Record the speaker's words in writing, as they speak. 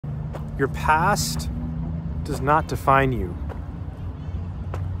Your past does not define you.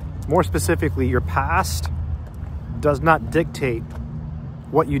 More specifically, your past does not dictate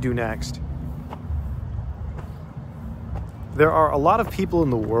what you do next. There are a lot of people in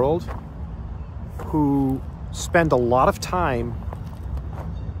the world who spend a lot of time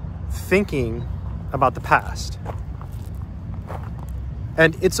thinking about the past.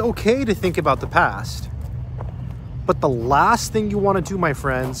 And it's okay to think about the past. But the last thing you want to do, my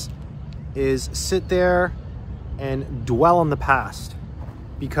friends, is sit there and dwell on the past,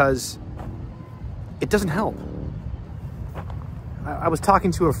 because it doesn't help. I was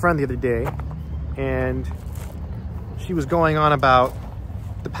talking to a friend the other day, and she was going on about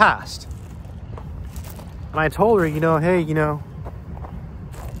the past. And I told her, hey,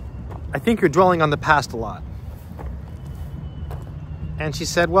 I think you're dwelling on the past a lot. And she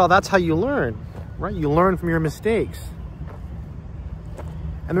said, well, that's how you learn, right? You learn from your mistakes.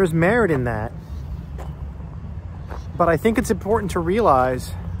 And there's merit in that. But I think it's important to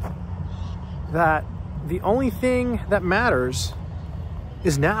realize that the only thing that matters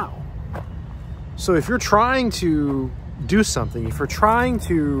is now. So if you're trying to do something, if you're trying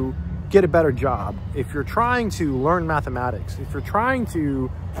to get a better job, if you're trying to learn mathematics, if you're trying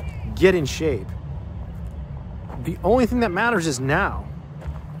to get in shape, the only thing that matters is now.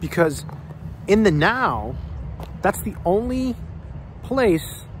 Because in the now, that's the only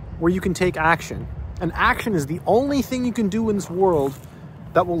place where you can take action. And action is the only thing you can do in this world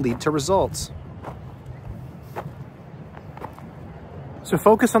that will lead to results. So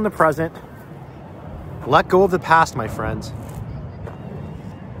focus on the present. Let go of the past, my friends.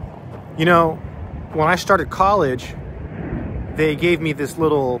 When I started college, they gave me this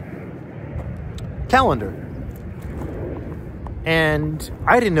little calendar. And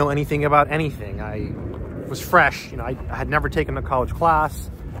I didn't know anything about anything. I was fresh. I had never taken a college class.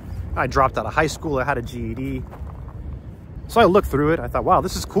 I dropped out of high school. I had a GED. So I looked through it. I thought, wow,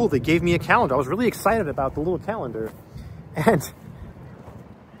 this is cool. They gave me a calendar. I was really excited about the little calendar. And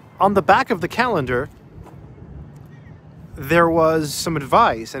on the back of the calendar, there was some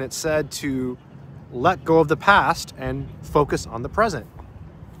advice, and it said to let go of the past and focus on the present.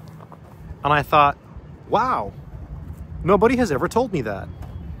 And I thought, wow, nobody has ever told me that.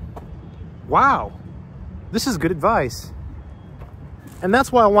 Wow, this is good advice. And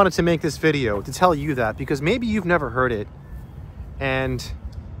that's why I wanted to make this video, to tell you that, because maybe you've never heard it. And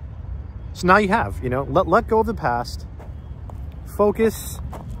so now you have, let go of the past, focus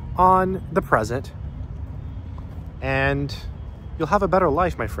on the present, and you'll have a better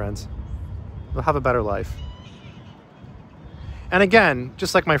life, my friends. You'll have a better life. And again,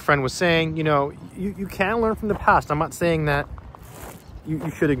 just like my friend was saying, you can learn from the past. I'm not saying that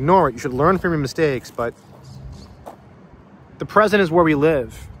you should ignore it. You should learn from your mistakes, but the present is where we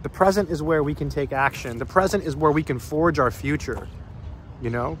live. The present is where we can take action. The present is where we can forge our future,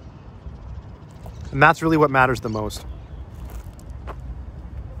 And that's really what matters the most.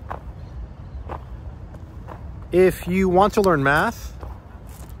 If you want to learn math,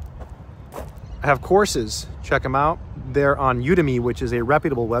 I have courses. Check them out. They're on Udemy, which is a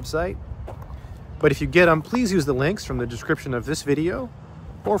reputable website. But if you get them, please use the links from the description of this video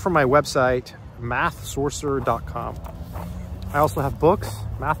or from my website, mathsorcerer.com. I also have books,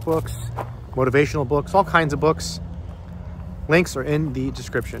 math books, motivational books, all kinds of books. Links are in the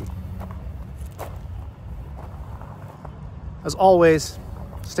description. As always,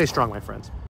 stay strong, my friends.